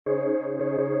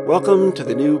Welcome to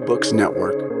the New Books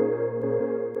Network.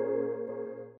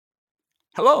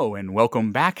 Hello, and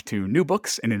welcome back to New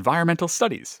Books in Environmental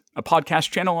Studies, a podcast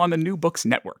channel on the New Books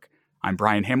Network. I'm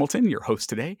Brian Hamilton, your host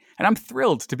today, and I'm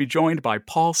thrilled to be joined by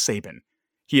Paul Sabin.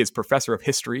 He is professor of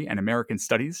history and American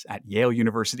studies at Yale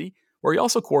University, where he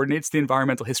also coordinates the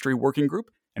Environmental History Working Group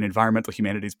and Environmental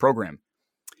Humanities Program.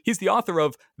 He's the author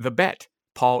of The Bet,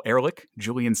 Paul Ehrlich,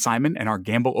 Julian Simon, and Our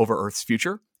Gamble Over Earth's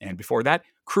Future, and before that,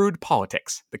 Crude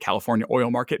Politics, The California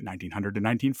Oil Market 1900 to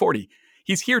 1940.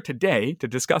 He's here today to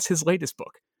discuss his latest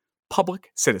book,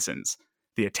 Public Citizens,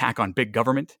 The Attack on Big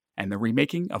Government and the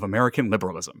Remaking of American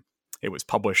Liberalism. It was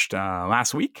published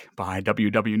last week by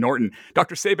W.W. Norton.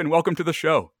 Dr. Sabin, welcome to the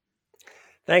show.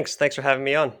 Thanks for having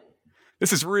me on.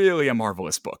 This is really a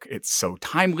marvelous book. It's so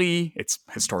timely, it's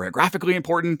historiographically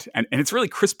important, and it's really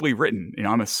crisply written. You know,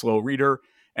 I'm a slow reader,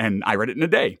 and I read it in a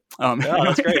day.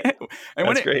 That's great. And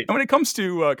when it comes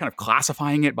to kind of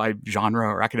classifying it by genre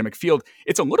or academic field,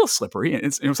 it's a little slippery.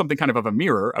 It's something kind of a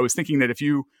mirror. I was thinking that if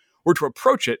you were to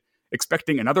approach it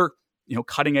expecting another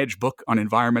cutting edge book on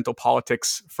environmental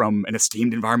politics from an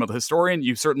esteemed environmental historian,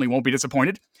 you certainly won't be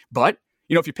disappointed. But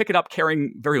if you pick it up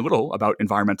caring very little about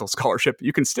environmental scholarship,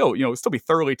 you can still be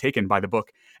thoroughly taken by the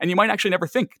book. And you might actually never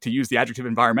think to use the adjective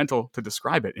environmental to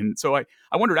describe it. And so I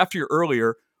wondered, after your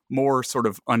earlier, more sort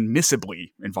of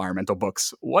unmissably environmental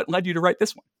books, what led you to write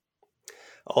this one?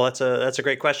 Oh, that's a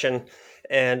great question.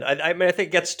 And I mean, I think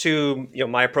it gets to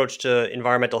my approach to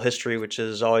environmental history, which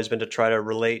has always been to try to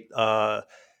relate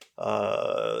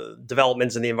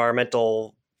developments in the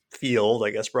environmental field,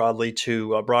 I guess, broadly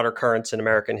to broader currents in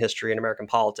American history and American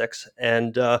politics.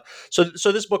 And so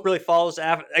this book really follows,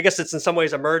 I guess it's in some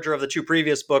ways a merger of the two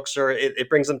previous books, or it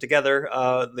brings them together.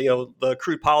 The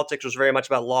Crude Politics was very much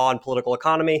about law and political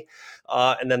economy.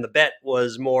 And then The Bet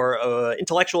was more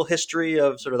intellectual history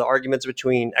of sort of the arguments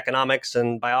between economics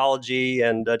and biology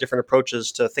and different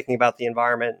approaches to thinking about the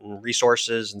environment and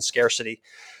resources and scarcity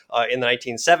in the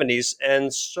 1970s.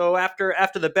 And so after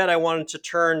The Bet, I wanted to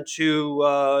turn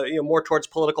to more towards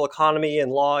political economy and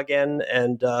law again.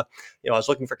 And I was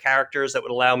looking for characters that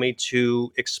would allow me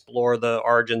to explore the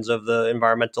origins of the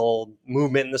environmental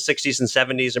movement in the 60s and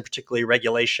 70s, and particularly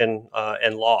regulation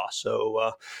and law.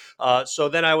 So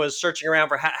then I was searching around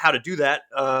for how to do that,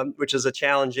 which is a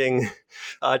challenging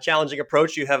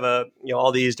approach. You have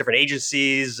all these different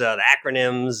agencies, the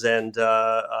acronyms, and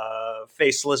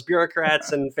faceless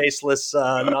bureaucrats and faceless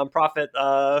nonprofit.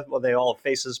 Well, they all have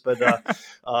faces, but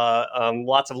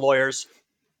lots of lawyers.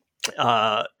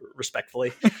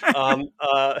 Respectfully, but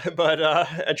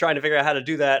trying to figure out how to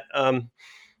do that.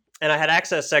 And I had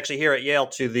access actually here at Yale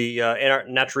to the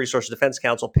Natural Resources Defense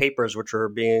Council papers, which were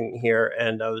being here.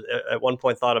 And I was at one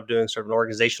point thought of doing sort of an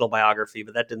organizational biography,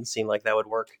 but that didn't seem like that would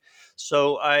work.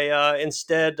 So I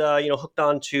instead, hooked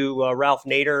on to Ralph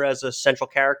Nader as a central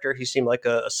character. He seemed like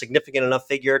a significant enough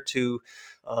figure to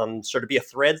sort of be a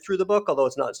thread through the book, although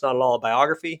it's not at all a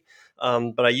biography.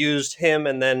 But I used him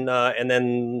and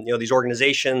then these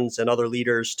organizations and other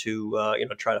leaders to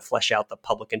try to flesh out the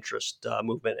public interest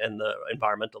movement and the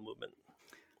environmental movement.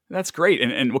 That's great,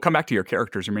 and we'll come back to your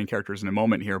main characters in a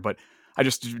moment here. But I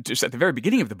just at the very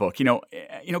beginning of the book,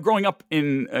 growing up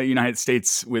in the United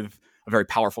States with a very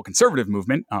powerful conservative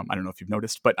movement. I don't know if you've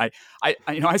noticed, but I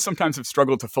sometimes have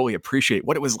struggled to fully appreciate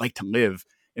what it was like to live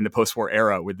in the post-war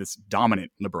era with this dominant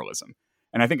liberalism.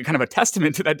 And I think kind of a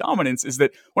testament to that dominance is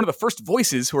that one of the first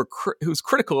voices who's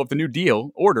critical of the New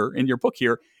Deal order in your book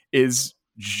here is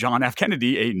John F.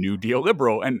 Kennedy, a New Deal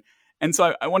liberal. And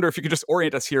so I wonder if you could just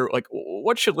orient us here, like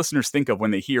what should listeners think of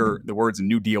when they hear the words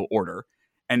New Deal order?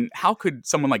 And how could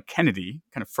someone like Kennedy,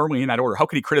 kind of firmly in that order, how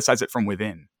could he criticize it from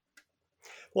within?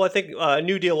 Well, I think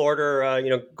New Deal order,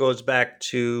 goes back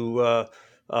to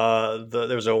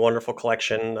there was a wonderful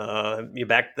collection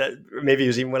back that maybe it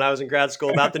was even when I was in grad school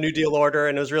about the New Deal order,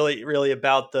 and it was really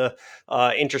about the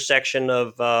intersection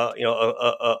of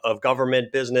of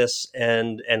government, business,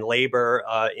 and labor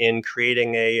in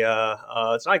creating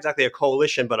it's not exactly a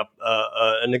coalition, but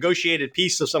a negotiated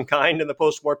peace of some kind in the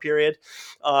post-war period,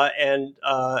 and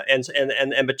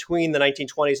between the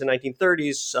 1920s and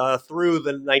 1930s through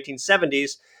the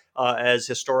 1970s. As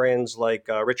historians like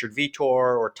Richard Vitor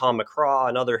or Tom McCraw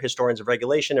and other historians of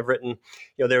regulation have written,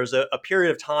 there was a period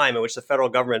of time in which the federal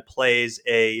government plays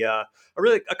a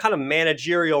kind of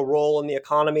managerial role in the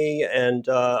economy and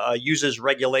uses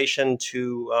regulation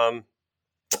to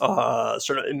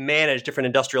sort of manage different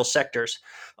industrial sectors,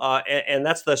 and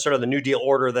that's the sort of the New Deal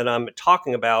order that I'm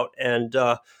talking about. And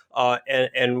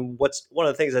what's one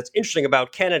of the things that's interesting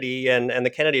about Kennedy and the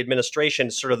Kennedy administration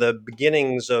is sort of the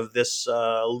beginnings of this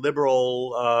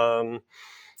liberal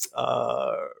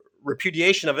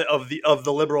repudiation of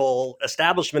the liberal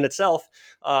establishment itself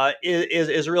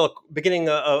is a real beginning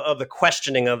of the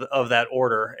questioning of that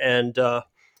order. And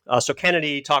so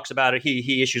Kennedy talks about it.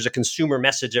 He issues a consumer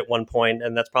message at one point,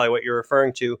 and that's probably what you're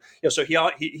referring to. So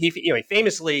he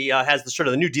famously has the sort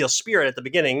of the New Deal spirit at the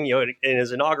beginning. In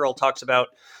his inaugural talks about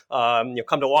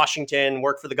come to Washington,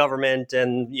 work for the government,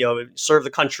 and serve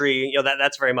the country.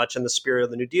 That's very much in the spirit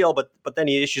of the New Deal. But then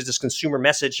he issues this consumer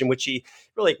message in which he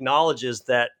really acknowledges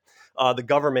that the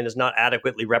government is not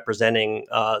adequately representing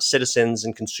citizens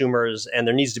and consumers, and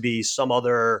there needs to be some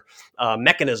other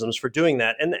mechanisms for doing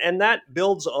that. And that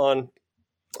builds on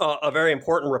a very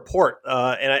important report,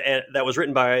 and that was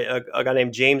written by a guy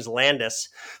named James Landis,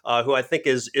 who I think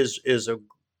is a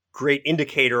great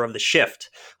indicator of the shift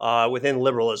within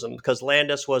liberalism, because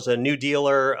Landis was a New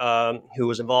Dealer who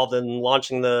was involved in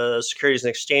launching the Securities and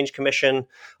Exchange Commission,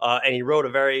 and he wrote a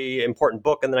very important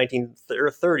book in the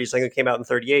 1930s, I think it came out in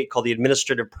 1938, called The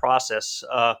Administrative Process,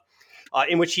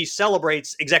 in which he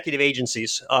celebrates executive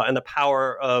agencies and the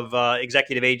power of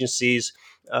executive agencies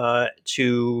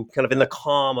to kind of, in the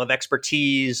calm of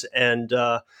expertise and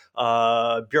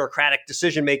bureaucratic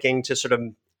decision-making, to sort of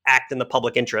act in the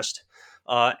public interest.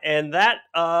 And that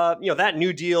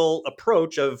New Deal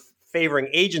approach of favoring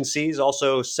agencies,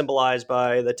 also symbolized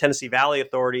by the Tennessee Valley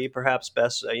Authority, perhaps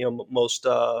best, most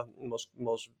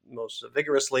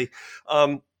vigorously,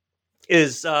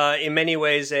 is in many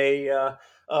ways a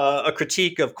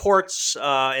critique of courts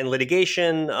and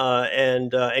litigation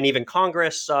and even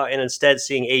Congress, and instead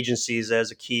seeing agencies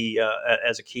as a key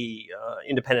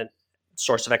independent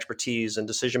source of expertise and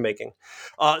decision making.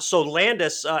 So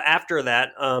Landis, after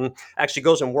that, actually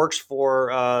goes and works for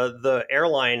the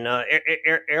airline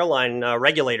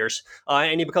regulators,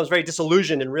 and he becomes very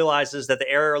disillusioned and realizes that the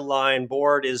airline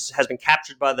board has been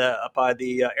captured by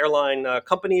the airline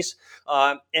companies,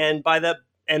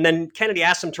 and then Kennedy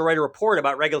asked him to write a report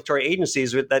about regulatory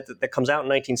agencies that comes out in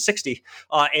 1960.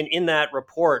 And in that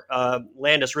report,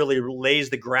 Landis really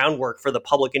lays the groundwork for the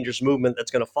public interest movement that's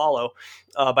going to follow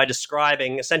by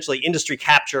describing essentially industry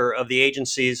capture of the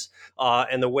agencies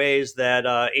and the ways that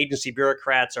agency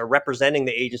bureaucrats are representing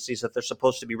the agencies that they're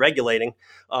supposed to be regulating,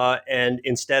 and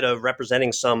instead of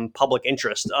representing some public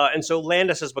interest. And so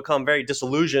Landis has become very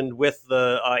disillusioned with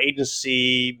the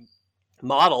agency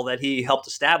model that he helped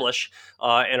establish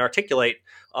and articulate,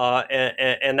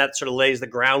 and that sort of lays the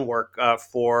groundwork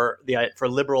for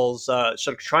liberals sort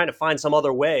of trying to find some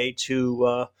other way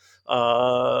to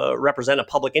represent a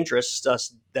public interest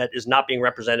that is not being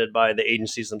represented by the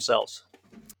agencies themselves.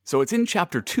 So it's in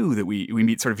chapter 2 that we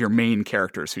meet sort of your main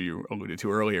characters who you alluded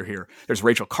to earlier here. There's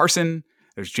Rachel Carson,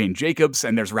 there's Jane Jacobs,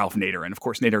 and there's Ralph Nader. And of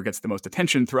course, Nader gets the most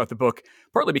attention throughout the book,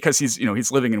 partly because he's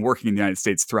living and working in the United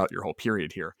States throughout your whole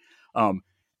period here.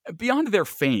 Beyond their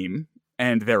fame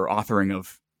and their authoring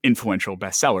of influential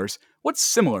bestsellers, what's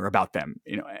similar about them?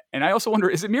 And I also wonder,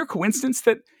 is it mere coincidence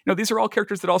that these are all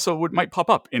characters that also might pop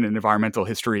up in an environmental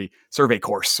history survey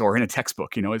course or in a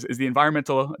textbook? Is the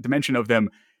environmental dimension of them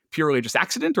purely just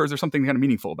accident, or is there something kind of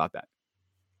meaningful about that?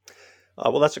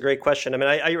 Well, that's a great question. I mean,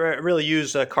 I really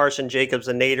use Carson, Jacobs,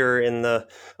 and Nader in the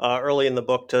early in the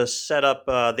book to set up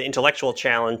the intellectual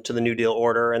challenge to the New Deal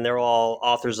order, and they're all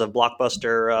authors of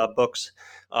blockbuster books.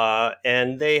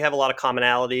 And they have a lot of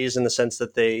commonalities in the sense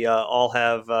that they all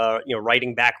have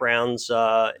writing backgrounds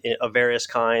of various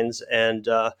kinds, and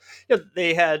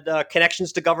they had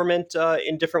connections to government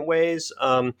in different ways,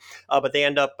 but they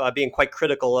end up being quite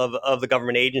critical of the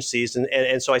government agencies,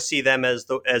 and so I see them as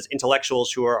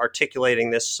intellectuals who are articulating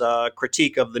this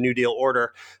critique of the New Deal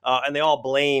order, and they all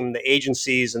blame the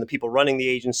agencies and the people running the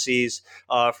agencies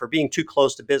for being too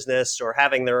close to business or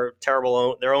having their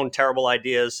own terrible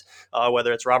ideas,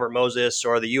 whether it's Robert Moses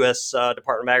or the U.S.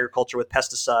 Department of Agriculture with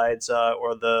pesticides,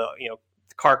 or the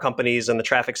car companies and the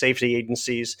traffic safety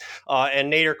agencies.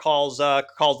 And Nader calls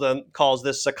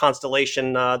this a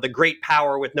constellation, the great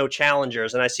power with no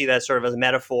challengers, and I see that sort of as a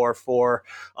metaphor for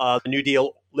the New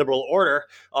Deal liberal order,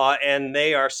 and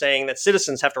they are saying that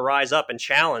citizens have to rise up and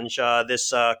challenge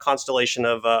this constellation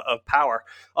of power.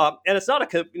 And it's not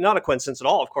a coincidence at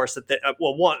all, of course, that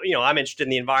I'm interested in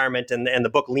the environment, and the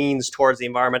book leans towards the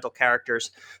environmental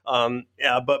characters,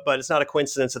 but it's not a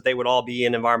coincidence that they would all be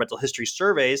in environmental history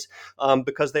surveys,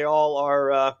 because they all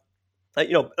are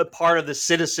a part of the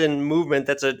citizen movement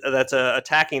that's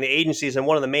attacking the agencies. And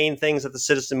one of the main things that the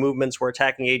citizen movements were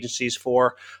attacking agencies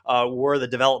for were the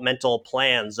developmental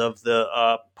plans of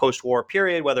the post-war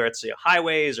period, whether it's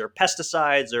highways or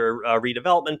pesticides or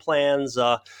redevelopment plans.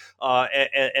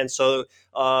 And so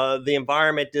the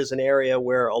environment is an area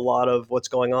where a lot of what's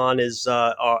going on is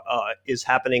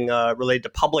happening related to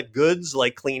public goods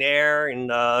like clean air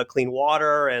and clean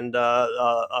water, and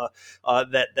that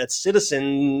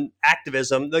citizen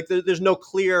activism. Like there's no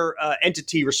clear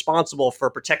entity responsible for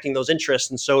protecting those interests,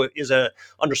 and so it is a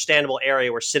understandable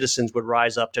area where citizens would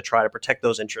rise up to try to protect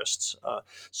those interests.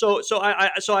 So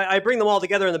I bring them all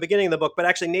together in the beginning of the book, but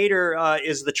actually Nader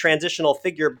is the transitional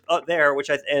figure there, which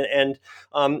and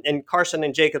Carson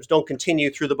and Jacobs don't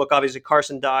continue through the book. Obviously,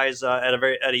 Carson dies at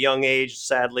a young age,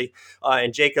 sadly,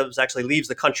 and Jacobs actually leaves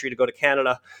the country to go to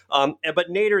Canada. But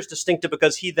Nader is distinctive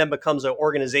because he then becomes an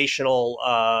organizational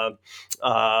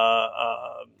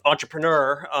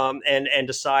entrepreneur and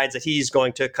decides that he's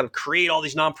going to kind of create all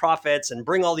these nonprofits and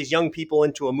bring all these young people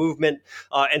into a movement.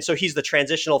 And so he's the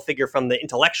transitional figure from the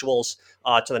intellectuals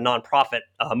to the nonprofit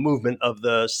movement of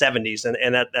the 70s.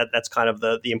 And that's kind of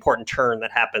the important turn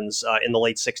that happens in the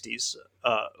late 60s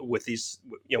with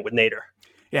with Nader.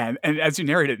 Yeah, and as you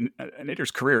narrated, Nader's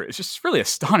career is just really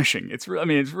astonishing. It's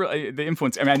really the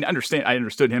influence. I mean, I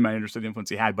understood him. I understood the influence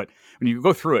he had. But when you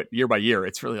go through it year by year,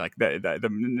 it's really like the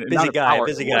busy guy, power,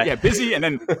 busy guy. Yeah, busy, and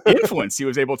then the influence he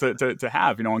was able to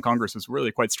have, on Congress was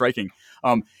really quite striking.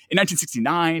 In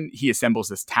 1969, he assembles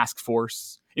this task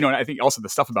force. And I think also the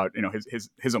stuff about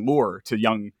his allure to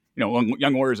young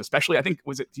lawyers, especially. I think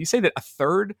do you say that a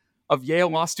third of Yale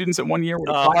law students at 1 year?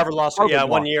 Harvard Law School,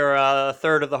 1 year, a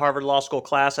third of the Harvard Law School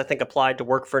class, I think, applied to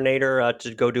work for Nader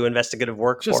to go do investigative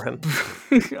work for him.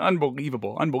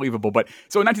 Unbelievable. But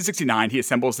so in 1969, he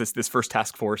assembles this first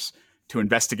task force to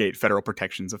investigate federal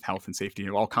protections of health and safety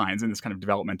of all kinds in this kind of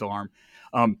developmental arm.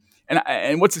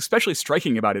 And what's especially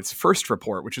striking about its first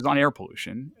report, which is on air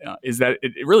pollution, is that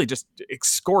it really just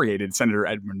excoriated Senator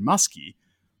Edmund Muskie,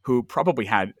 who probably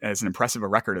had as an impressive a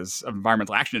record of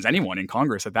environmental action as anyone in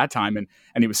Congress at that time. And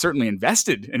he was certainly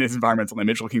invested in his environmental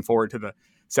image, looking forward to the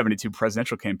 72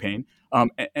 presidential campaign.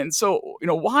 And so,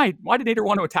 why did Nader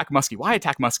want to attack Muskie? Why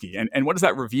attack Muskie? And what does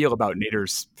that reveal about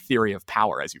Nader's theory of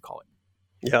power, as you call it?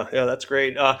 Yeah, that's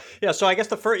great. So I guess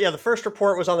the first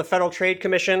report was on the Federal Trade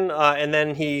Commission, and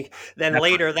then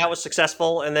later that was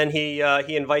successful, and then he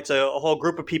invites a whole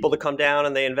group of people to come down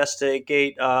and they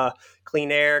investigate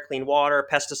clean air, clean water,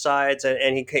 pesticides,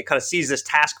 and he kind of sees this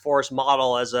task force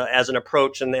model as an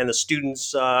approach, and the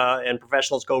students and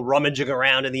professionals go rummaging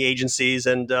around in the agencies,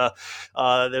 and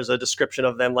there's a description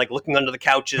of them like looking under the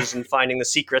couches and finding the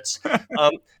secrets.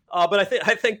 But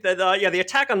I think that the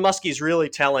attack on Muskie is really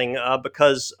telling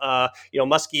because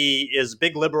Muskie is a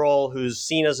big liberal who's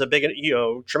seen as a big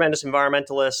tremendous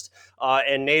environmentalist,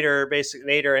 and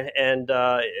Nader and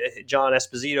John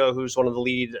Esposito, who's one of the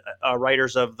lead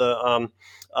writers of the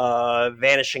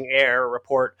Vanishing Air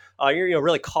report,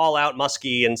 really call out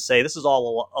Muskie and say this is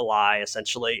all a lie,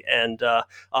 essentially, and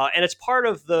it's part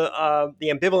of the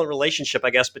ambivalent relationship, I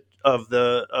guess, of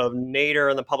Nader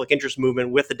and the public interest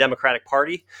movement with the Democratic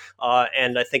Party,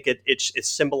 and I think it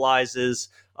symbolizes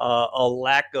a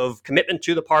lack of commitment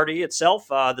to the party itself,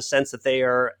 the sense that they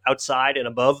are outside and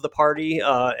above the party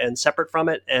and separate from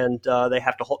it, and they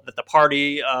have to hold that the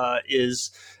party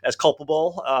is as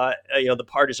culpable. The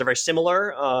parties are very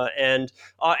similar, and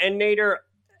Nader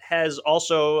has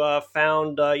also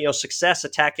found success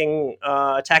attacking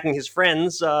his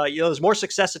friends. There's more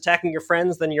success attacking your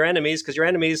friends than your enemies, because your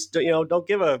enemies don't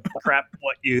give a crap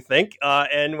what you think,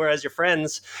 and whereas your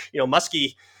friends,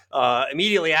 Muskie.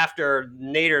 Immediately after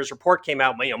Nader's report came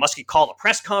out, Muskie called a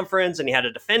press conference and he had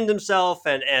to defend himself,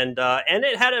 and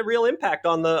it had a real impact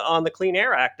on the Clean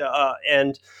Air Act,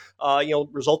 and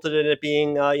resulted in it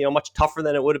being much tougher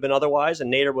than it would have been otherwise.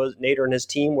 And Nader and his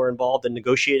team were involved in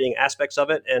negotiating aspects of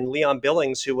it. And Leon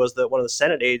Billings, who was one of the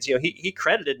Senate aides, he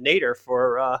credited Nader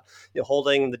for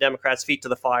holding the Democrats' feet to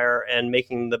the fire and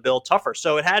making the bill tougher.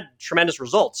 So it had tremendous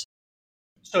results.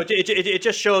 So it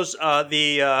just shows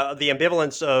the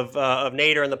ambivalence of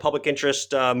Nader and the public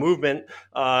interest movement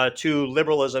to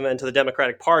liberalism and to the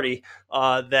Democratic Party,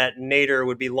 that Nader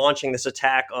would be launching this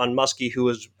attack on Muskie, who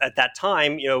was at that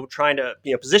time trying to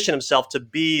position himself to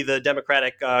be the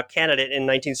Democratic candidate in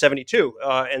 1972,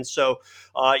 and so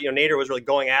Nader was really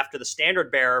going after the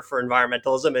standard bearer for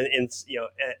environmentalism, and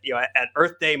at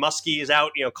Earth Day, Muskie is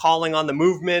out calling on the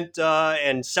movement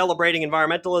and celebrating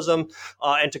environmentalism,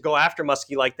 and to go after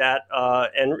Muskie like that,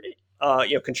 and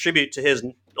contribute to his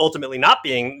ultimately not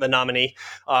being the nominee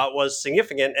was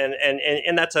significant,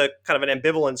 and that's a kind of an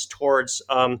ambivalence towards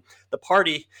the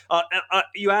party.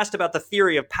 You asked about the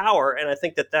theory of power, and I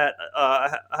think that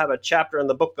I have a chapter in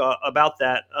the book about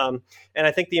that, and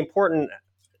I think the important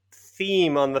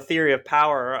theme on the theory of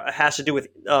power has to do with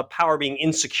power being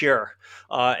insecure,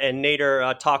 and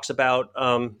Nader talks about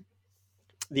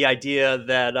the idea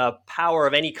that power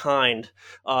of any kind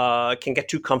can get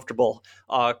too comfortable,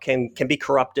 can be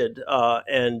corrupted,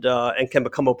 and can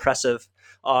become oppressive.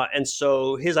 And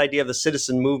so his idea of the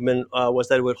citizen movement was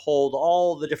that it would hold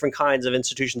all the different kinds of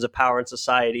institutions of power in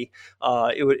society.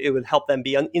 It would help them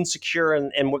be insecure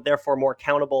and therefore more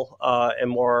accountable, and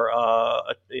more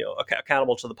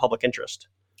accountable to the public interest.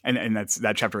 And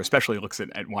that chapter especially looks at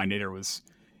why Nader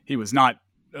was not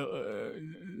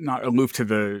aloof to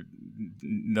the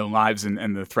lives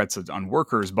and the threats on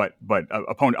workers, but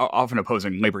often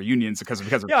opposing labor unions because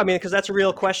because that's a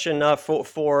real question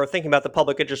for thinking about the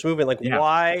public interest movement.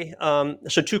 Why?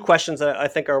 So two questions that I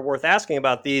think are worth asking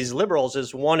about these liberals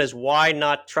is, one is, why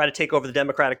not try to take over the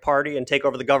Democratic Party and take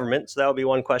over the government? So that would be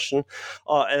one question,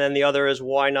 and then the other is,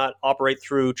 why not operate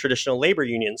through traditional labor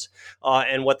unions?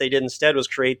 And what they did instead was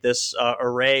create this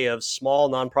array of small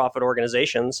nonprofit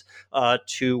organizations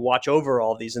to watch over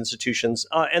all these institutions.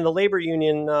 And the labor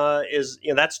union is,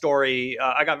 that story.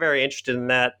 I got very interested in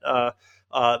that,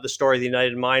 the story of the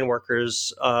United Mine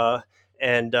Workers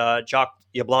and Jock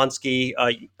Yablonsky,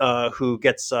 who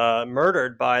gets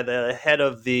murdered by the head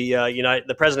of the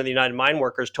president of the United Mine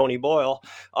Workers, Tony Boyle,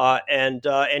 and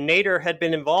Nader had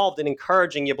been involved in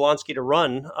encouraging Yablonsky to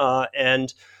run,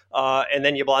 and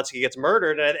then Yablonsky gets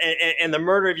murdered, and the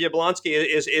murder of Yablonsky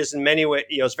is in many ways,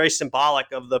 is very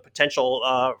symbolic of the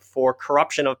potential for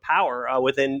corruption of power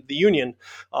within the union,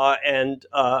 and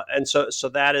so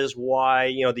that is why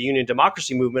the union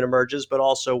democracy movement emerges, but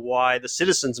also why the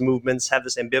citizens movements have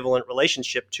this ambivalent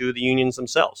relationship to the unions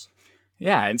themselves.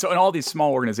 Yeah, and so in all these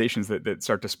small organizations that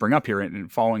start to spring up here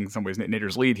and following in some ways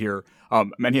Nader's lead here,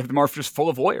 many of them are just full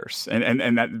of lawyers,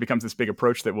 and that becomes this big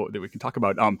approach that we can talk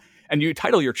about. And you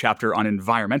title your chapter on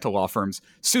environmental law firms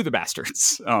 "Sue the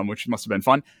Bastards," which must have been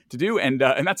fun to do, and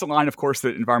that's a line, of course,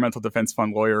 that Environmental Defense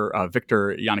Fund lawyer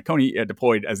Victor Iannacone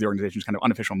deployed as the organization's kind of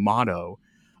unofficial motto.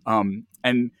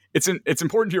 And it's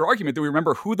important to your argument that we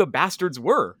remember who the bastards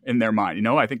were in their mind.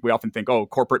 I think we often think,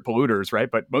 corporate polluters,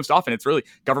 right? But most often it's really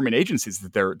government agencies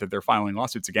that they're filing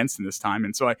lawsuits against in this time.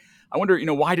 And so I wonder,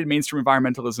 why did mainstream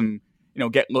environmentalism,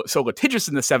 get so litigious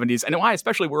in the 70s, and why,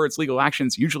 especially where its legal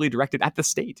actions usually directed at the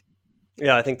state?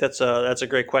 Yeah, I think that's a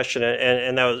great question,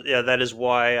 and that is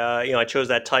why I chose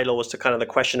that title, was to kind of the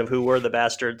question of who were the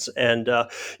bastards, and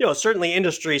certainly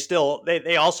industry still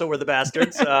they also were the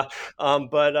bastards, but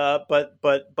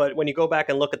when you go back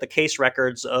and look at the case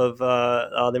records of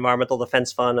the Environmental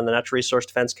Defense Fund and the Natural Resource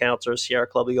Defense Council, or Sierra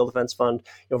Club Legal Defense Fund,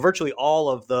 virtually all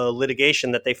of the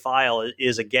litigation that they file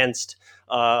is against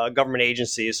government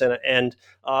agencies, and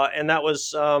that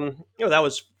was that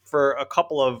was for a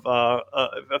couple of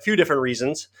a few different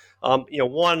reasons.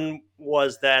 One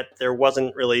was that there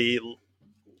wasn't really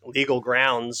legal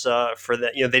grounds for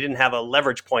that. They didn't have a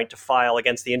leverage point to file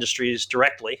against the industries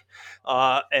directly,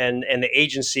 and the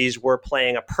agencies were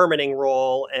playing a permitting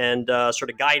role and sort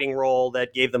of guiding role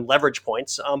that gave them leverage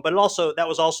points. But that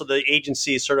was also the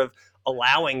agencies sort of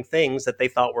allowing things that they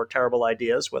thought were terrible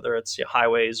ideas, whether it's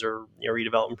highways or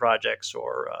redevelopment projects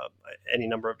or any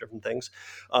number of different things,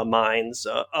 mines.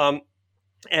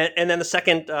 And then the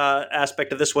second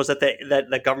aspect of this was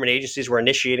that government agencies were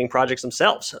initiating projects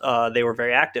themselves. They were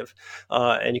very active,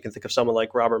 and you can think of someone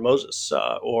like Robert Moses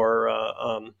or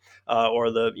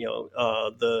the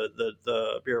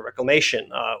Bureau of Reclamation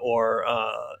or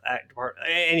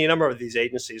any number of these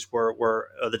agencies were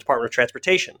the Department of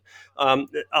Transportation.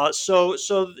 So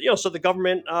the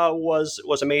government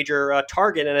was a major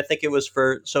target, and I think it was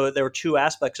so there were two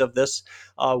aspects of this.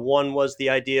 One was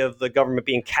the idea of the government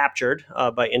being captured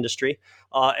by industry.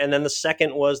 And then the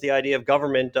second was the idea of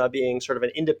government being sort of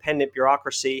an independent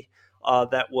bureaucracy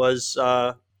that was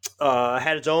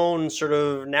had its own sort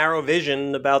of narrow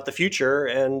vision about the future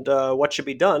and what should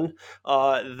be done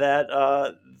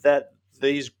that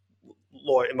these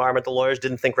environmental lawyers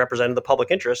didn't think represented the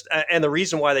public interest. And the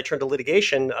reason why they turned to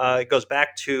litigation goes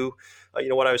back to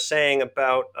what I was saying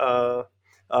about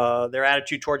their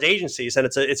attitude towards agencies, and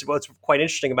it's what's quite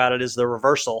interesting about it is the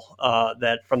reversal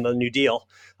that from the New Deal,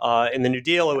 In the New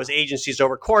Deal, it was agencies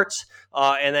over courts,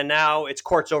 and then now it's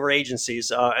courts over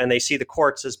agencies, and they see the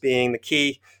courts as being the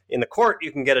key. In the court,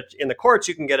 you can get a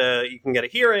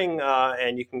hearing,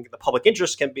 and the public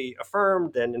interest can be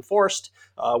affirmed and enforced,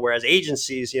 whereas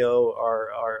agencies,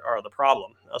 are the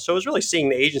problem. So it was really seeing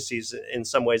the agencies in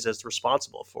some ways as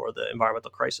responsible for the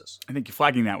environmental crisis. I think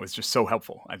flagging that was just so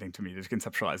helpful, I think, to me to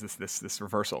conceptualize this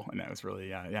reversal. And that was really,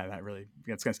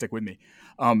 that's going to stick with me.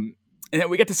 And then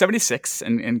we get to 76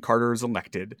 and Carter is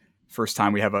elected. First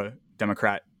time we have a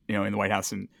Democrat, in the White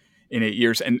House in 8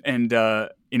 years. And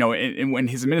when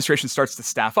his administration starts to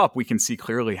staff up, we can see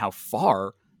clearly how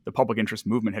far the public interest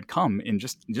movement had come in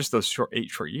just those 8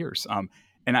 short years.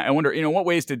 And I wonder, what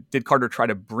ways did Carter try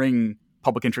to bring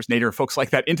public interest Nader folks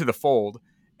like that into the fold?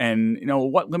 And,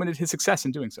 what limited his success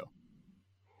in doing so?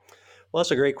 Well,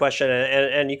 that's a great question,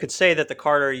 and you could say that the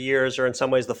Carter years are in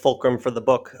some ways the fulcrum for the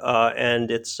book,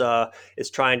 and it's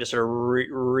trying to sort of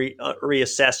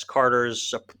reassess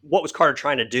what was Carter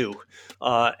trying to do,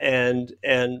 and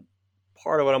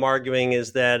part of what I'm arguing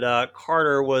is that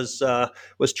Carter was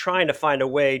trying to find a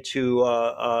way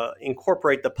to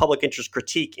incorporate the public interest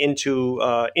critique into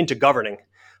governing.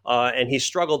 And he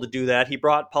struggled to do that. He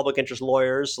brought public interest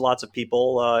lawyers, lots of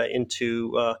people,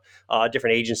 into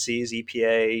different agencies,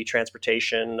 EPA,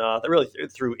 transportation, really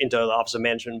through into the Office of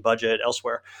Management and Budget,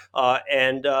 elsewhere.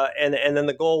 And then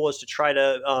the goal was to try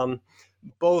to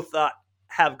both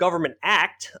have government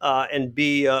act and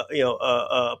be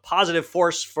a positive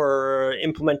force for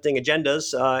implementing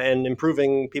agendas and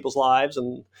improving people's lives,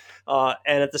 and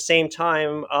at the same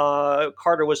time,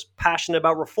 Carter was passionate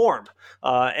about reform,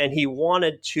 and he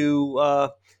wanted to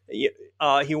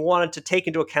take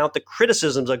into account the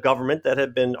criticisms of government that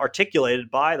had been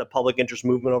articulated by the public interest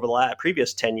movement over the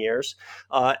previous 10 years,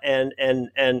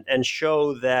 and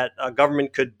show that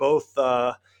government could both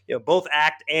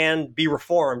act and be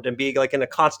reformed and be like in a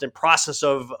constant process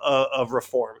of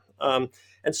reform.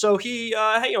 And so he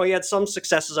had some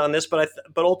successes on this, but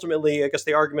ultimately, I guess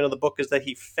the argument of the book is that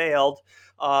he failed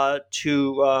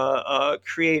to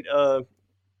create a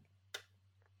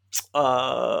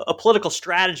political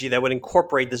strategy that would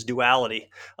incorporate this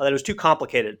duality. That it was too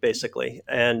complicated, basically,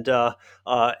 and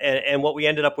what we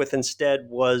ended up with instead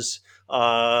was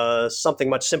something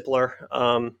much simpler.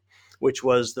 Which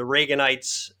was the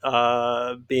Reaganites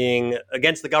being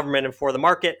against the government and for the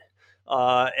market,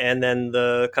 and then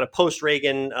the kind of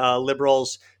post-Reagan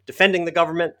liberals defending the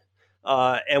government.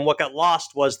 And what got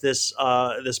lost was this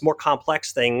more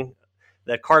complex thing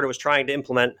that Carter was trying to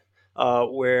implement,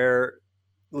 where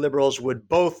liberals would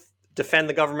both defend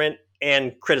the government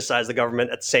and criticize the government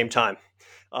at the same time.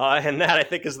 And that, I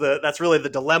think, that's really the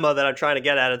dilemma that I'm trying to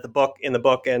get at in the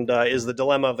book, and is the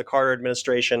dilemma of the Carter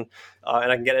administration.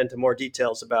 And I can get into more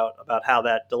details about how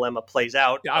that dilemma plays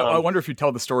out. Yeah, I wonder if you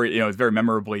tell the story. It's very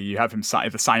memorably. You have him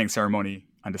at the signing ceremony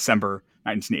on December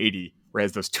 1980.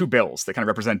 Whereas those two bills that kind of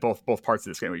represent both parts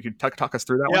of this game. You could talk us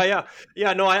through that one?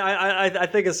 Yeah. No, I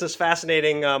think it's this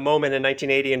fascinating moment in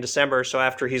 1980 in December. So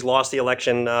after he's lost the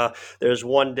election, there's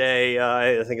one day,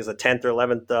 I think it's the 10th or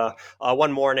 11th,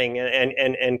 one morning,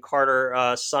 and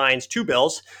Carter signs two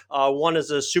bills. One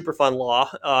is a Superfund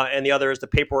law, and the other is the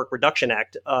Paperwork Reduction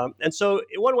Act. And so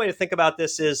one way to think about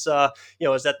this is that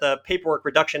the Paperwork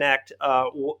Reduction Act,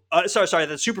 the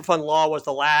Superfund law was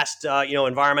the last,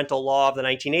 environmental law of the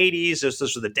 1980s. This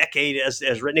was the decade, as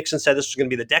Nixon said, this was going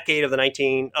to be the decade of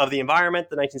the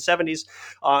environment, the 1970s,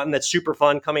 and that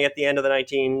Superfund coming at the end of the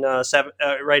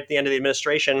right at the end of the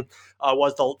administration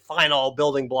was the final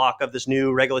building block of this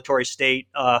new regulatory state.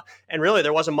 And really,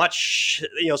 there wasn't much,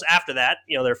 after that.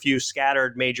 There are a few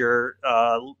scattered major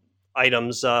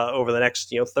items over the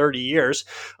next 30 years,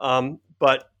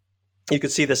 but you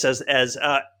could see this as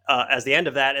the end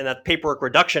of that, and that paperwork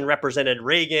reduction represented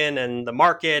Reagan and the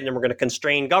market, and we're going to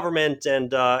constrain government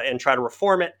and try to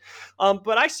reform it.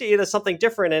 But I see it as something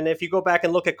different. And if you go back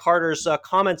and look at Carter's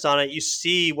comments on it, you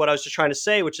see what I was just trying to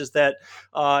say, which is that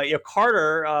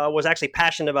Carter was actually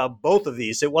passionate about both of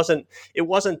these. It wasn't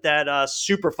that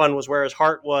Superfund was where his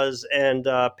heart was and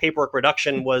paperwork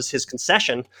reduction was his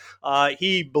concession.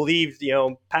 He believed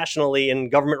passionately in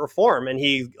government reform, and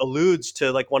he alludes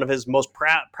to like one of his most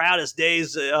proudest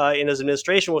days in his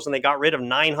administration was when they got rid of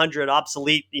 900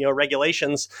 obsolete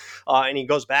regulations, and he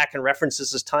goes back and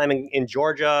references his time in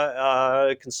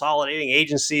Georgia, consolidating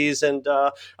agencies and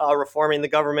reforming the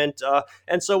government.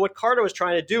 And so what Carter was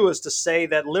trying to do is to say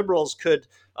that liberals could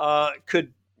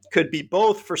could be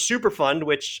both for Superfund,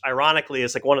 which ironically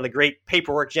is like one of the great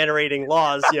paperwork generating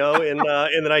laws, in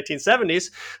the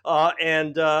 1970s,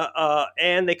 and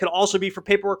they could also be for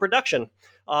paperwork reduction.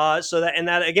 So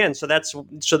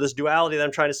this duality that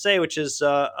I'm trying to say, which is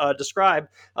described,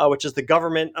 which is the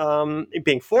government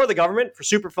being for the government for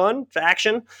Superfund for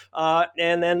action,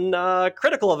 and then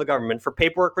critical of the government for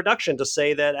paperwork reduction, to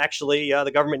say that actually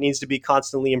the government needs to be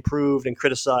constantly improved and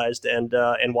criticized and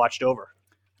watched over.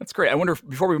 That's great. I wonder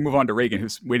before we move on to Reagan,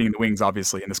 who's waiting in the wings,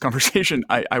 obviously, in this conversation,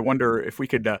 I wonder if we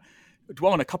could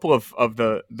dwell on a couple of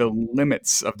the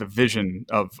limits of the vision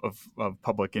of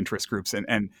public interest groups,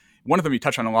 and one of them you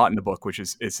touch on a lot in the book, which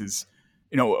is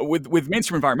with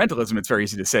mainstream environmentalism, it's very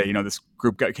easy to say, this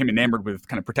group became enamored with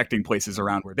kind of protecting places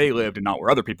around where they lived and not where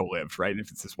other people lived, right? And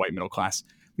if it's this white middle class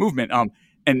movement,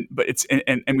 and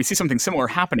we see something similar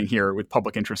happening here with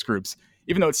public interest groups,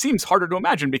 even though it seems harder to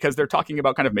imagine because they're talking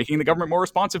about kind of making the government more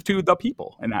responsive to the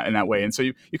people in that way. And so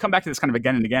you come back to this kind of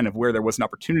again and again of where there was an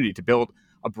opportunity to build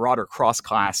a broader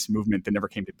cross-class movement that never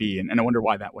came to be. And I wonder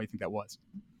why you think that was.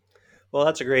 Well,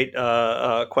 that's a great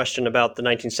question about the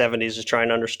 1970s, is trying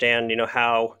to understand,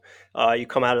 how you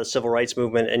come out of the civil rights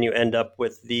movement and you end up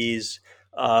with these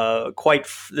quite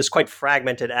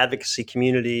fragmented advocacy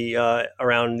community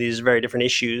around these very different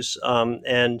issues. We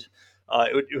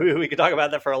could talk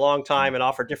about that for a long time and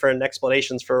offer different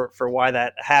explanations for why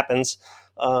that happens.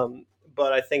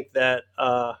 But I think that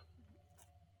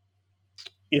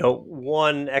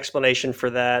one explanation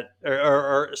for that,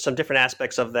 or some different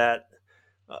aspects of that.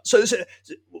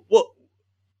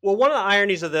 One of the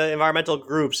ironies of the environmental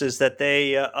groups is that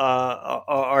they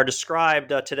are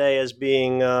described today as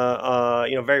being,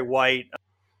 very white.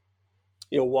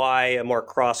 Why a more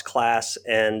cross-class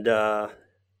and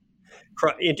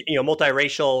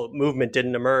multiracial movement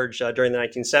didn't emerge during the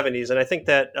 1970s, and I think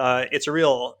that it's a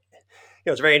real.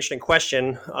 It's a very interesting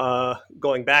question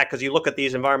going back, because you look at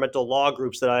these environmental law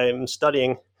groups that I am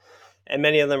studying, and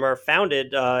many of them are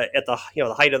founded at the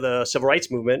height of the civil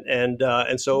rights movement,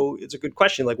 and so it's a good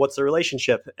question, like what's the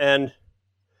relationship? And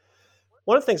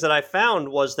one of the things that I found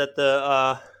was that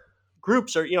the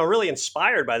groups are really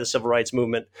inspired by the civil rights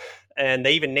movement, and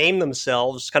they even name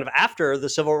themselves kind of after the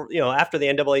after the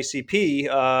NAACP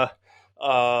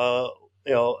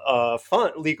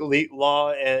fund, legal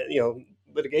law and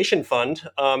litigation fund,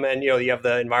 and you have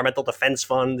the Environmental Defense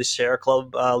Fund, the Sierra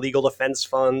Club Legal Defense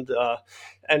Fund,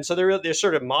 and so they're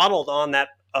sort of modeled on that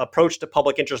approach to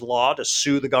public interest law, to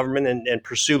sue the government and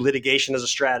pursue litigation as a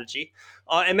strategy.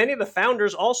 And many of the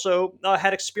founders also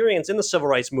had experience in the civil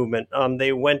rights movement.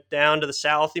 They went down to the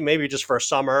South, maybe just for a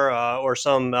summer or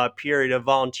some period of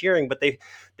volunteering, but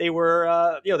they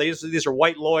were these are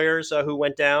white lawyers who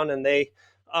went down, and they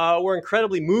were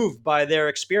incredibly moved by their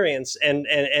experience and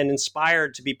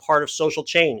inspired to be part of social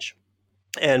change,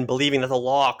 and believing that the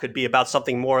law could be about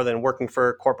something more than working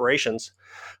for corporations.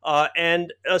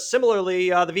 Similarly,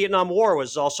 the Vietnam War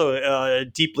was also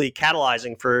deeply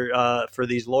catalyzing for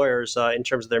these lawyers in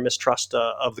terms of their mistrust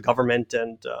of the government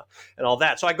and all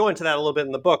that. So I go into that a little bit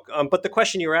in the book. But the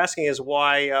question you were asking is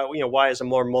why is a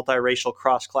more multiracial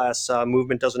cross-class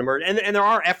movement doesn't emerge? And there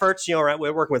are efforts.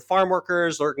 We're working with farm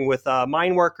workers, working with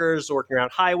mine workers, working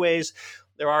around highways.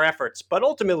 There are efforts, but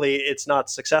ultimately it's not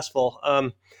successful.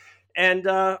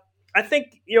 I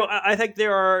think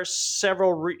there are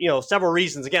several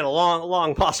reasons. Again, a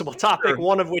long possible topic. Sure.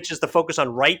 One of which is the focus on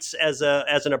rights as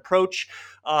an approach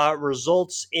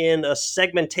results in a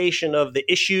segmentation of the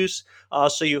issues.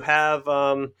 So you have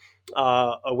a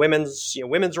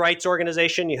women's rights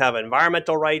organization. You have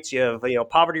environmental rights. You have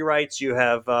poverty rights. You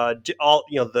have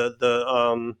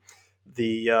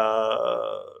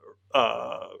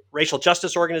racial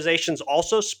justice organizations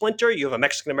also splinter. You have a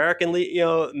Mexican American,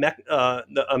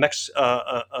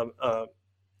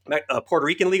 Puerto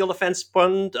Rican Legal Defense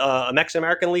Fund, a Mexican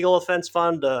American Legal Defense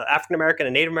Fund, African American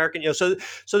and Native American. So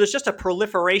there's just a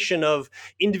proliferation of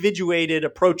individuated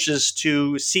approaches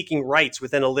to seeking rights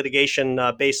within a litigation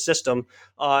based system.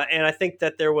 And I think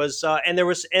that there was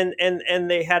and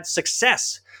they had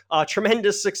success.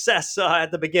 Tremendous success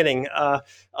at the beginning,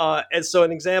 and so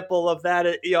an example of that,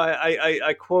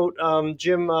 I quote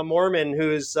Jim Mormon,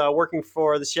 who's working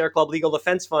for the Sierra Club Legal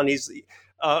Defense Fund. He's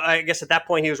I guess at that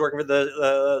point he was working for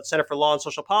the Center for Law and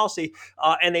Social Policy,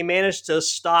 and they managed to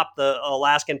stop the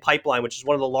Alaskan Pipeline, which is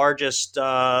one of the largest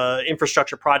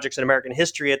infrastructure projects in American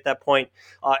history at that point.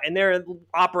 And they're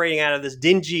operating out of this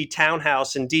dingy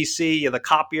townhouse in D.C. The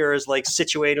copier is like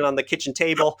situated on the kitchen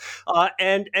table,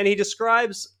 and he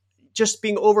describes just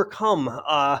being overcome,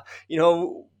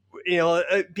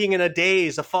 being in a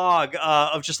daze, a fog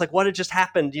of just like what had just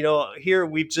happened. Here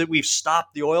we've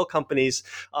stopped the oil companies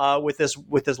with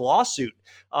this lawsuit.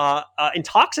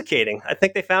 Intoxicating. I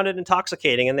think they found it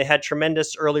intoxicating, and they had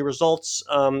tremendous early results.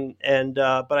 But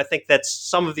I think that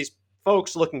some of these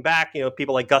folks looking back,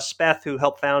 people like Gus Speth, who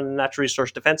helped found the Natural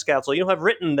Resource Defense Council, have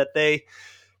written that they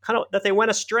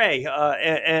went astray,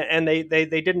 and they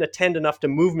didn't attend enough to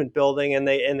movement building, and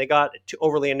they got too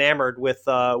overly enamored with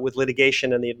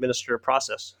litigation and the administrative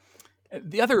process.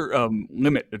 The other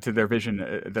limit to their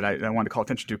vision that I wanted to call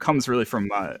attention to comes really from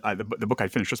the book I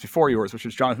finished just before yours, which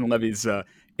is Jonathan Levy's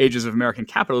Ages of American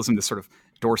Capitalism, this sort of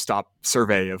doorstop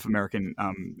survey of American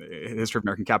history of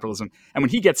American capitalism. And when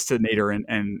he gets to Nader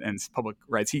and public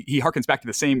rights, he harkens back to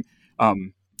the same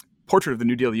portrait of the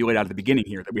New Deal that you laid out at the beginning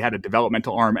here, that we had a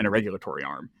developmental arm and a regulatory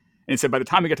arm. And he said by the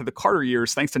time we get to the Carter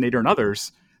years, thanks to Nader and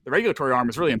others, the regulatory arm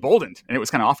was really emboldened and it was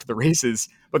kind of off to the races,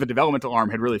 but the developmental arm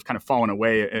had really kind of fallen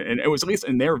away. And it was, at least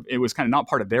it was kind of not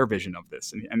part of their vision of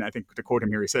this. And I think, to quote him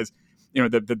here, he says,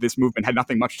 that this movement had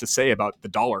nothing much to say about the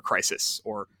dollar crisis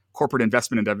or corporate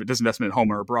investment and disinvestment at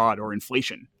home or abroad or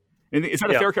inflation. And is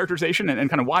that a fair characterization? And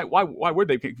kind of why would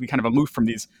they be kind of aloof from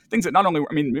these things that not only,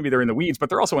 maybe they're in the weeds, but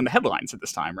they're also in the headlines at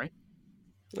this time, right?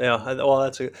 Yeah, well,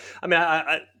 I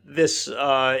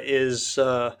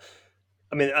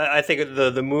think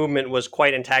the movement was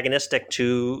quite antagonistic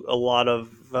to a lot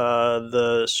of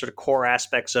the sort of core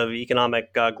aspects of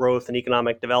economic growth and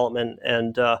economic development,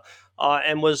 and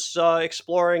was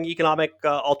exploring economic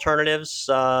alternatives.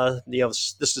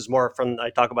 This is more from,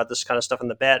 I talk about this kind of stuff in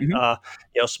the bet.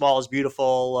 Mm-hmm. Small is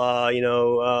beautiful.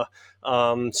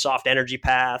 Soft energy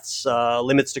paths,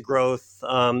 limits to growth.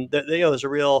 There's a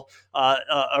real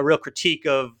critique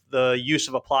of the use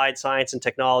of applied science and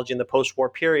technology in the post-war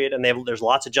period, and there's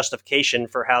lots of justification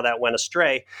for how that went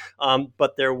astray.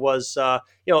 But there was, a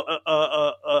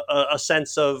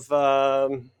sense of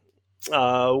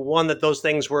one, that those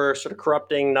things were sort of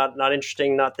corrupting, not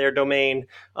interesting, not their domain.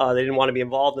 They didn't want to be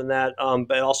involved in that,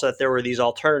 but also that there were these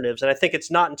alternatives. And I think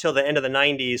it's not until the end of the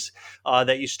 90s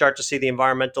that you start to see the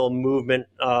environmental movement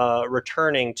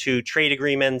returning to trade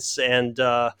agreements and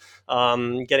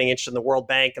getting interested in the World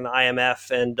Bank and the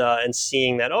IMF, and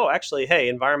seeing that, actually, hey,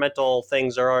 environmental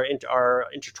things are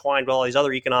intertwined with all these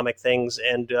other economic things,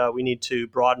 and we need to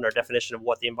broaden our definition of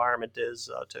what the environment is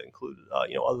to include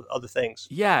other things.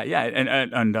 Yeah.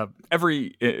 And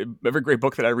every great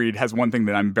book that I read has one thing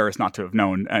that I'm embarrassed not to have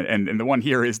known, and the one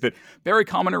here is that Barry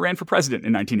Commoner ran for president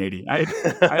in 1980.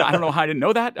 I don't know how I didn't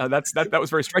know that. That was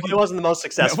very striking. Well, it wasn't the most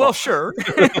successful. Well, sure,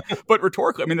 but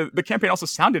rhetorically, the campaign also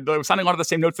sounded a lot of the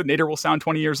same notes that Nader will sound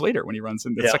 20 years later when he runs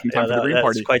in the second time for the Green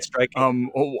Party. That's quite striking.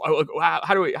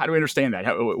 How do we understand that?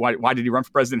 Why did he run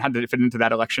for president? How did it fit into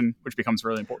that election, which becomes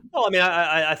really important? Well,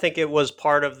 I think it was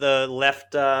part of the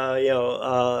left,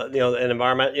 an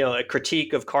environment, a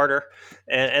critique of Carter,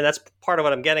 and that's part of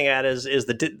what I'm getting at is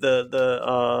the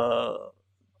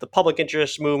public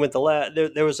interest movement.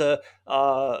 There was a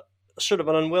sort of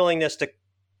an unwillingness to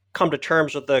come to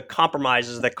terms with the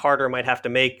compromises that Carter might have to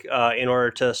make in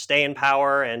order to stay in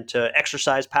power and to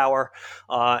exercise power.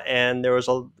 And there was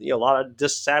a lot of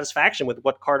dissatisfaction with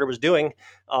what Carter was doing.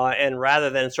 And rather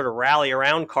than sort of rally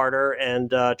around Carter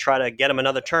and try to get him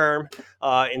another term,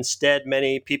 instead,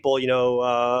 many people,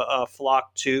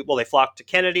 flocked to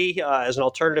Kennedy as an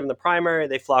alternative in the primary.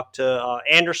 They flocked to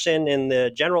Anderson in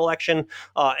the general election.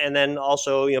 And then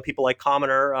also, people like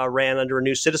Commoner ran under a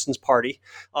New Citizens Party.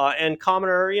 And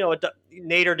Commoner,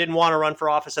 Nader didn't want to run for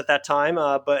office at that time.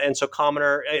 And so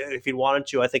Commoner, if he wanted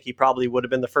to, I think he probably would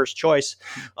have been the first choice.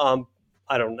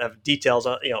 I don't have details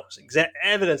on,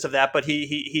 evidence of that, but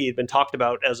he had been talked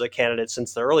about as a candidate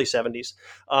since the early 70s.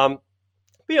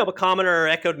 But Commoner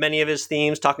echoed many of his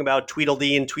themes, talking about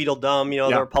Tweedledee and Tweedledum.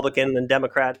 The Republican and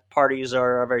Democrat parties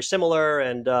are very similar,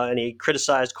 and he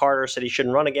criticized Carter, said he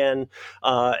shouldn't run again.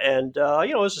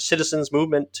 It was a citizens'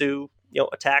 movement to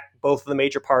attack both of the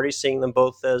major parties, seeing them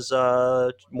both as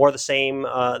more the same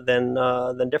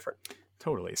than different.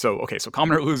 Totally. So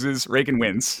Commoner loses, Reagan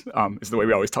wins, is the way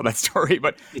we always tell that story.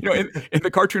 But, in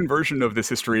the cartoon version of this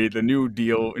history, the New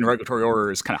Deal in regulatory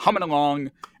order is kind of humming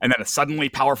along, and then a suddenly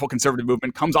powerful conservative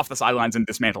movement comes off the sidelines and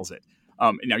dismantles it.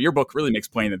 Now, your book really makes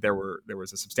plain that there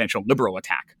was a substantial liberal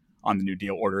attack on the New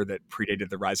Deal order that predated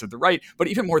the rise of the right. But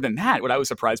even more than that, what I was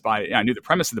surprised by, I knew the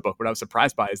premise of the book, what I was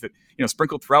surprised by is that,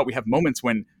 sprinkled throughout, we have moments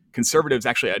when conservatives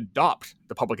actually adopt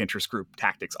the public interest group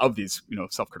tactics of these,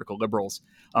 self-critical liberals.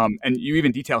 And you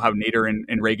even detail how Nader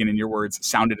and Reagan, in your words,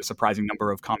 sounded a surprising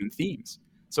number of common themes.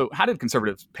 So how did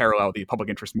conservatives parallel the public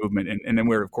interest movement? And then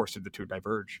where, of course, did the two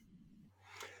diverge?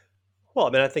 Well, I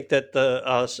mean, I think that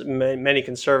many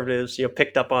conservatives,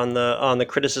 picked up on the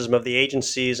criticism of the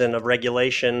agencies and of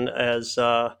regulation as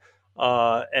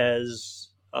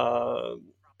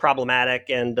problematic,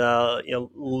 and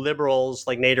liberals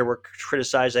like Nader were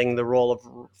criticizing the role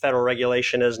of federal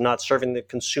regulation as not serving the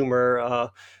consumer.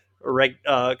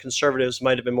 Conservatives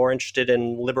might have been more interested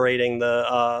in liberating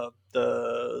the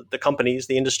companies,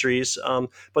 the industries,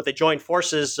 but they joined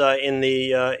forces in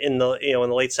the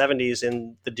late '70s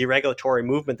in the deregulatory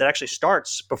movement that actually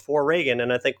starts before Reagan.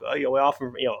 And I think we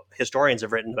often, historians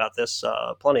have written about this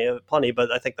plenty,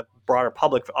 but I think the broader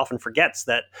public often forgets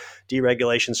that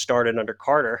deregulation started under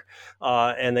Carter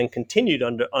and then continued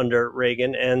under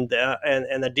Reagan, and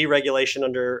the deregulation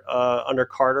under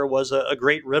Carter was a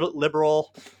great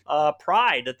liberal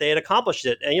pride that they had accomplished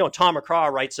it. And Tom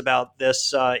McCraw writes about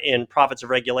this in Prophets of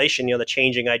Regulation, the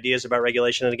changing ideas about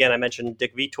regulation. And again, I mentioned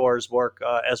Dick Vitor's work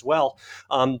as well.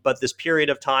 But this period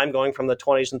of time going from the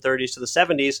 20s and 30s to the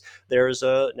 70s,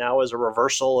 now is a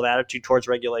reversal of attitude towards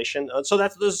regulation. So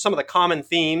those are some of the common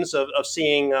themes of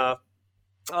seeing.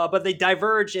 But they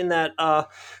diverge in that,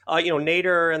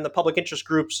 Nader and the public interest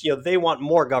groups, they want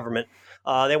more government.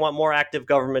 They want more active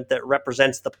government that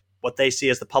represents what they see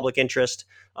as the public interest.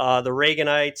 The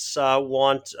Reaganites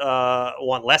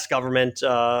want less government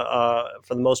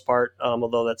for the most part,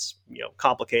 although that's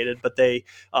complicated. But they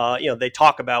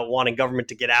talk about wanting government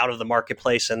to get out of the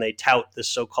marketplace, and they tout this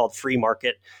so-called free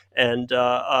market. And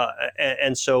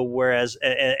so whereas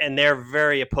they're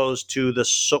very opposed to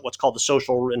what's called the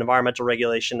social and environmental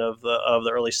regulation of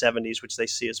the early '70s, which they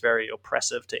see as very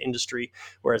oppressive to industry.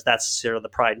 Whereas that's sort of the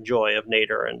pride and joy of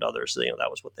Nader and others. That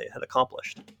was what they had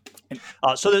accomplished.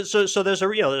 So there's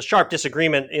a sharp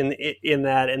disagreement in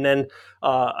that, and then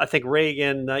I think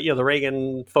Reagan, the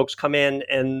Reagan folks come in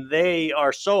and they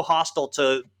are so hostile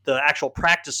to the actual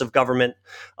practice of government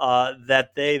that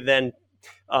they then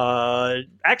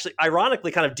actually,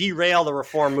 ironically, kind of derail the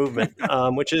reform movement,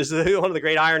 which is one of the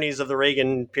great ironies of the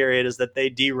Reagan period, is that they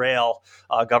derail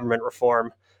government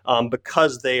reform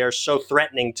because they are so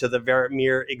threatening to the very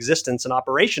mere existence and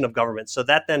operation of government. So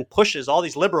that then pushes all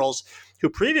these liberals who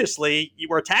previously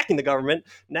were attacking the government.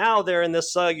 Now they're in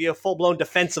this full-blown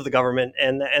defense of the government,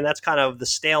 and that's kind of the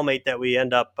stalemate that we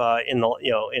end up in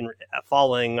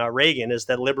following Reagan, is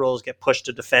that liberals get pushed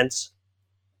to defense.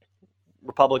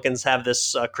 Republicans have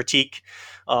this critique,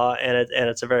 and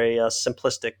it's a very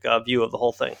simplistic view of the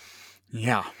whole thing.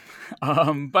 Yeah.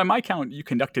 By my count, you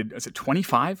conducted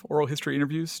 25 oral history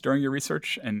interviews during your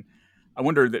research, and I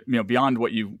wonder that beyond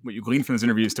what you gleaned from those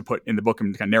interviews to put in the book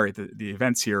and kind of narrate the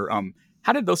events here,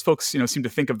 how did those folks seem to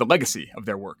think of the legacy of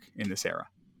their work in this era?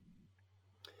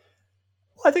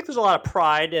 I think there's a lot of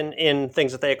pride in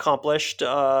things that they accomplished.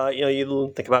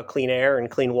 You think about clean air and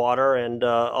clean water and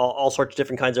all sorts of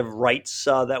different kinds of rights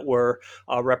that were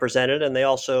represented. And they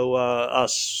also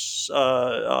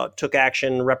took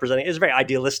action representing. It was a very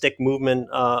idealistic movement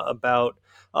about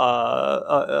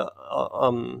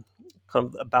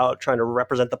trying to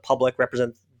represent the public,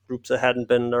 represent groups that hadn't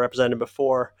been represented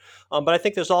before. But I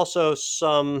think there's also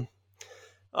some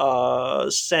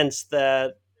sense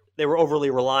that they were overly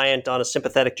reliant on a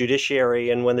sympathetic judiciary,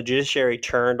 and when the judiciary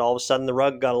turned, all of a sudden the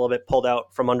rug got a little bit pulled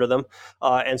out from under them,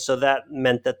 and so that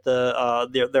meant that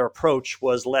their approach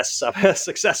was less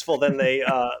successful than they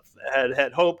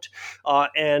had hoped.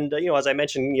 And as I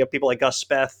mentioned, people like Gus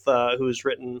Speth, who's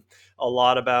written a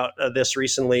lot about this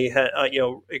recently,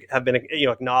 have been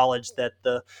acknowledged that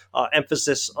the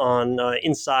emphasis on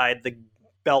inside the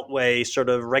Beltway sort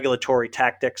of regulatory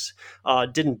tactics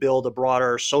didn't build a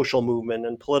broader social movement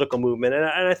and political movement. And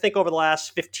I think over the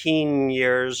last 15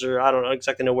 years, or I don't know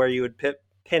exactly where you would pin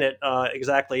it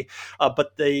exactly,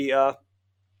 but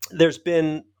there's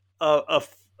been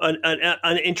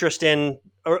an interest in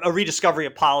a rediscovery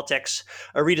of politics,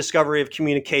 a rediscovery of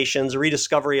communications, a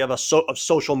rediscovery of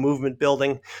social movement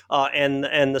building,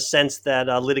 and the sense that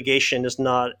litigation is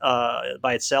not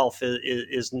by itself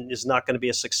is not going to be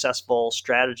a successful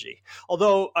strategy.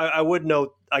 Although I would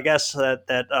note, I guess, that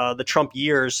the Trump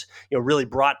years really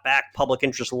brought back public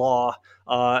interest law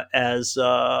as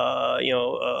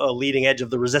a leading edge of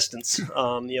the resistance,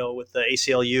 with the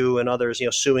ACLU and others,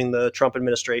 suing the Trump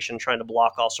administration, trying to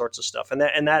block all sorts of stuff, and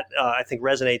that I think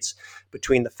resonates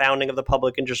between the founding of the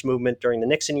public interest movement during the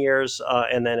Nixon years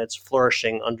and then its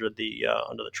flourishing under the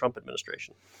Trump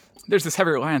administration. There's this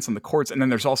heavy reliance on the courts, and then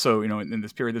there's also, in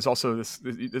this period, there's also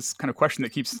this kind of question that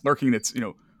keeps lurking. That's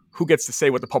who gets to say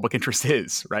what the public interest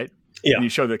is, right? And you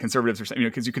show that conservatives are saying,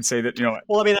 because you could say that,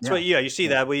 Well, I mean, that's what, you see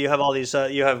that where you have all these,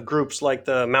 you have groups like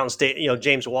the Mountain State,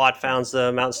 James Watt founds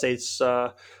the Mountain States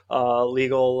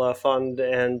Legal Fund,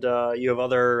 and you have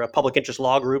other public interest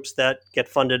law groups that get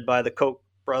funded by the Koch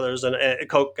brothers and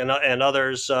Koch and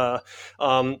others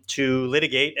to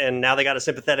litigate, and now they got a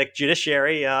sympathetic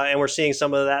judiciary, and we're seeing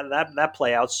some of that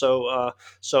play out. So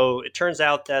it turns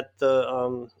out that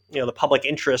the public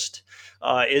interest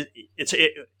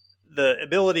the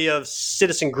ability of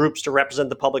citizen groups to represent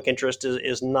the public interest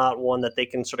is not one that they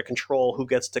can sort of control who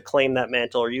gets to claim that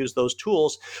mantle or use those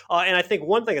tools. And I think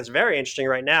one thing that's very interesting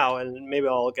right now, and maybe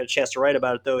I'll get a chance to write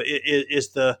about it, though, is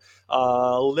the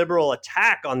liberal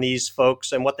attack on these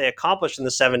folks and what they accomplished in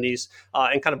the 70s,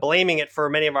 and kind of blaming it for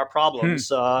many of our problems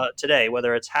today,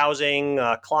 whether it's housing,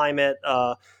 climate,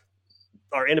 our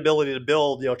inability to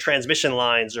build transmission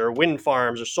lines or wind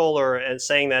farms or solar, and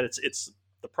saying that it's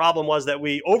the problem was that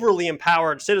we overly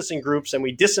empowered citizen groups and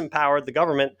we disempowered the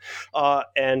government,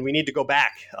 and we need to go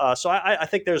back. So I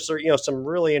think there's some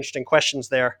really interesting questions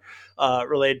there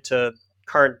related to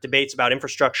current debates about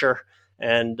infrastructure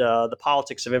and the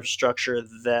politics of infrastructure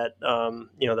that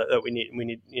that we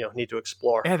need to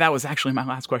explore. Yeah, that was actually my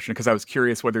last question, because I was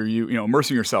curious whether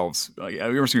immersing yourself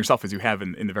as you have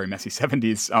in the very messy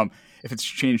 70s, if it's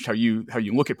changed how you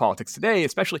look at politics today,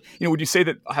 especially would you say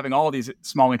that having all these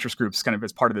small interest groups kind of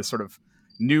as part of this sort of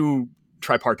new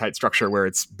tripartite structure where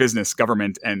it's business,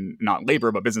 government, and not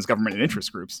labor, but business, government, and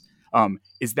interest groups,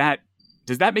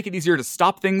 does that make it easier to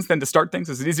stop things than to start things?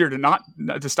 Is it easier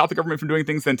to stop the government from doing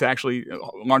things than to actually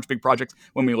launch big projects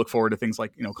when we look forward to things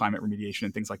like climate remediation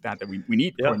and things like that we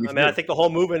need? Yeah, I think the whole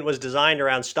movement was designed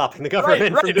around stopping the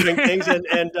government from doing things,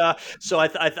 and so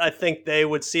I think they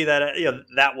would see that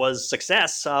that was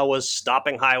success, was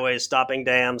stopping highways, stopping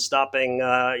dams, stopping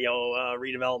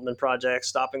redevelopment projects,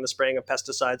 stopping the spraying of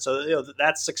pesticides. So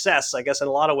that's success, I guess, in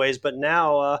a lot of ways. But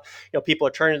now people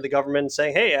are turning to the government and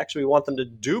saying, hey, actually, we want them to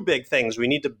do big things. We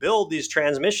need to build these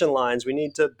transmission lines. We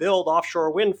need to build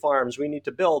offshore wind farms. We need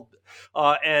to build.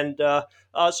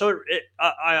 So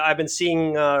I've been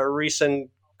seeing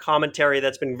recent commentary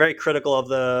that's been very critical of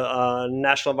the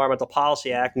National Environmental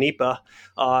Policy Act, NEPA,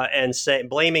 and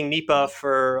blaming NEPA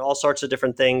for all sorts of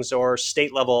different things, or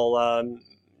state level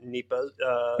NEPA,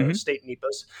 state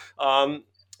NEPAs.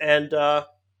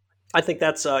 I think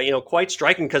that's quite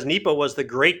striking, because NEPA was the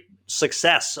great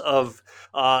success of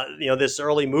this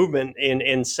early movement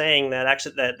in saying that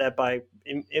actually that by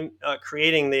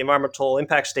creating the environmental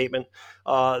impact statement,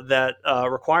 that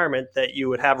requirement that you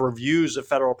would have reviews of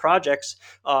federal projects,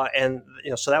 and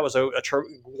so that was a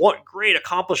great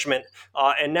accomplishment,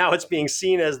 and now it's being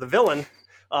seen as the villain,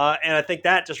 and I think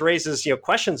that just raises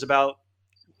questions about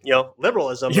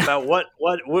liberalism, about what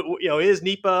is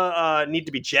NEPA need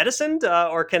to be jettisoned,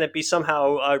 or can it be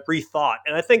somehow rethought?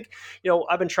 And I think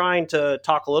I've been trying to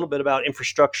talk a little bit about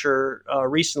infrastructure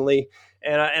recently,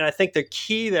 and I think the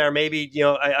key there, maybe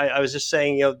I was just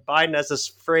saying Biden has this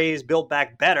phrase "Build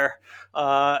Back Better,"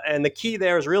 and the key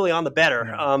there is really on the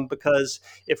better, because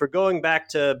if we're going back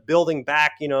to building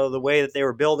back the way that they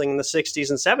were building in the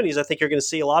 60s and 70s, I think you're going to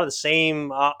see a lot of the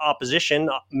same opposition,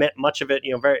 much of it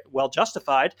very well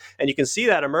justified, and you can see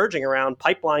that emerging around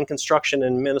pipeline construction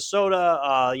in Minnesota,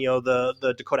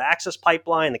 the Dakota Access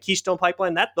Pipeline, the Keystone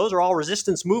Pipeline. Those are all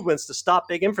resistance movements to stop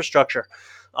big infrastructure.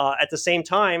 At the same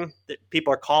time,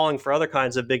 people are calling for other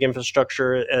kinds of big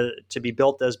infrastructure to be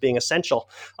built as being essential.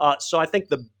 So I think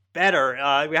the better,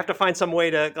 we have to find some way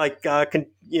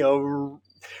to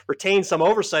retain some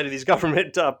oversight of these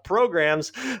government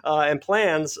programs and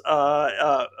plans,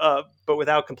 but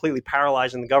without completely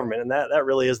paralyzing the government. And that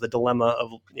really is the dilemma of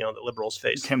that liberals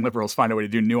face. Can liberals find a way to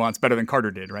do nuance better than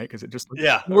Carter did, right? Because it just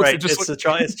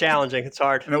it's challenging. It's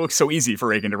hard, and it looks so easy for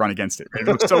Reagan to run against it. Right? It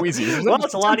looks so easy.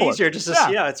 It's a lot easier.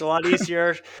 It's a lot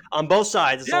easier on both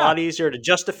sides. It's a lot easier to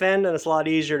just defend, and it's a lot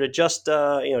easier to just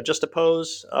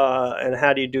oppose. And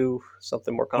how do you do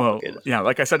something more complicated? Well,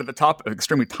 like I said at the top, an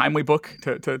extremely timely book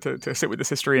to sit with this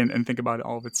history and think about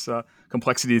all of its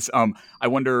complexities. I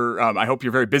wonder. I hope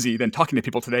you're very busy then talking to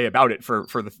people today about it for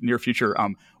the near future.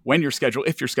 When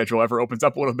if your schedule ever opens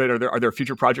up a little bit, are there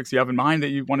future projects you have in mind that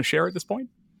you want to share at this point?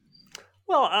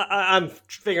 Well, I'm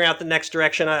figuring out the next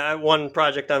direction. One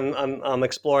project I'm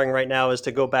exploring right now is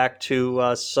to go back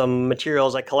to some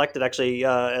materials I collected actually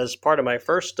as part of my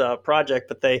first project,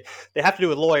 but they have to do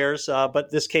with lawyers. But in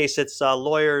this case, it's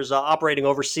lawyers operating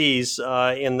overseas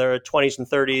in their 20s and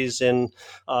 30s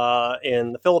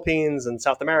in the Philippines and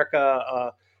South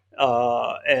America,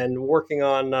 and working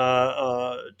on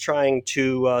trying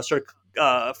to sort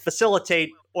of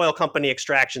facilitate oil company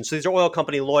extraction. So these are oil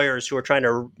company lawyers who are trying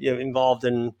to involved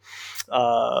in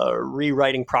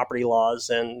rewriting property laws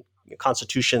and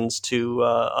constitutions to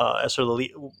sort of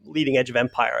the leading edge of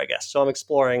empire, I guess. So I'm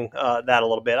exploring that a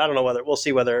little bit. I don't know we'll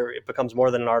see whether it becomes more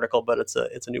than an article, but it's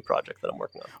a new project that I'm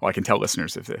working on. Well, I can tell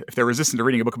listeners if they're resistant to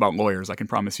reading a book about lawyers, I can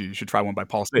promise you should try one by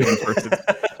Paul Sabin first.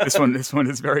 This one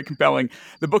is very compelling.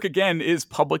 The book again is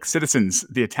Public Citizens: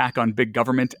 The Attack on Big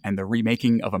Government and the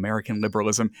Remaking of American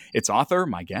Liberalism. Its author,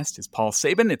 my guest, is Paul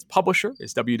Sabin. Its publisher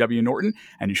is W.W. Norton,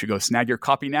 and you should go snag your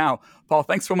copy now. Paul,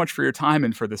 thanks so much for your time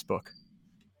and for this book.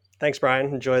 Thanks,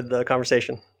 Brian. Enjoyed the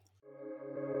conversation.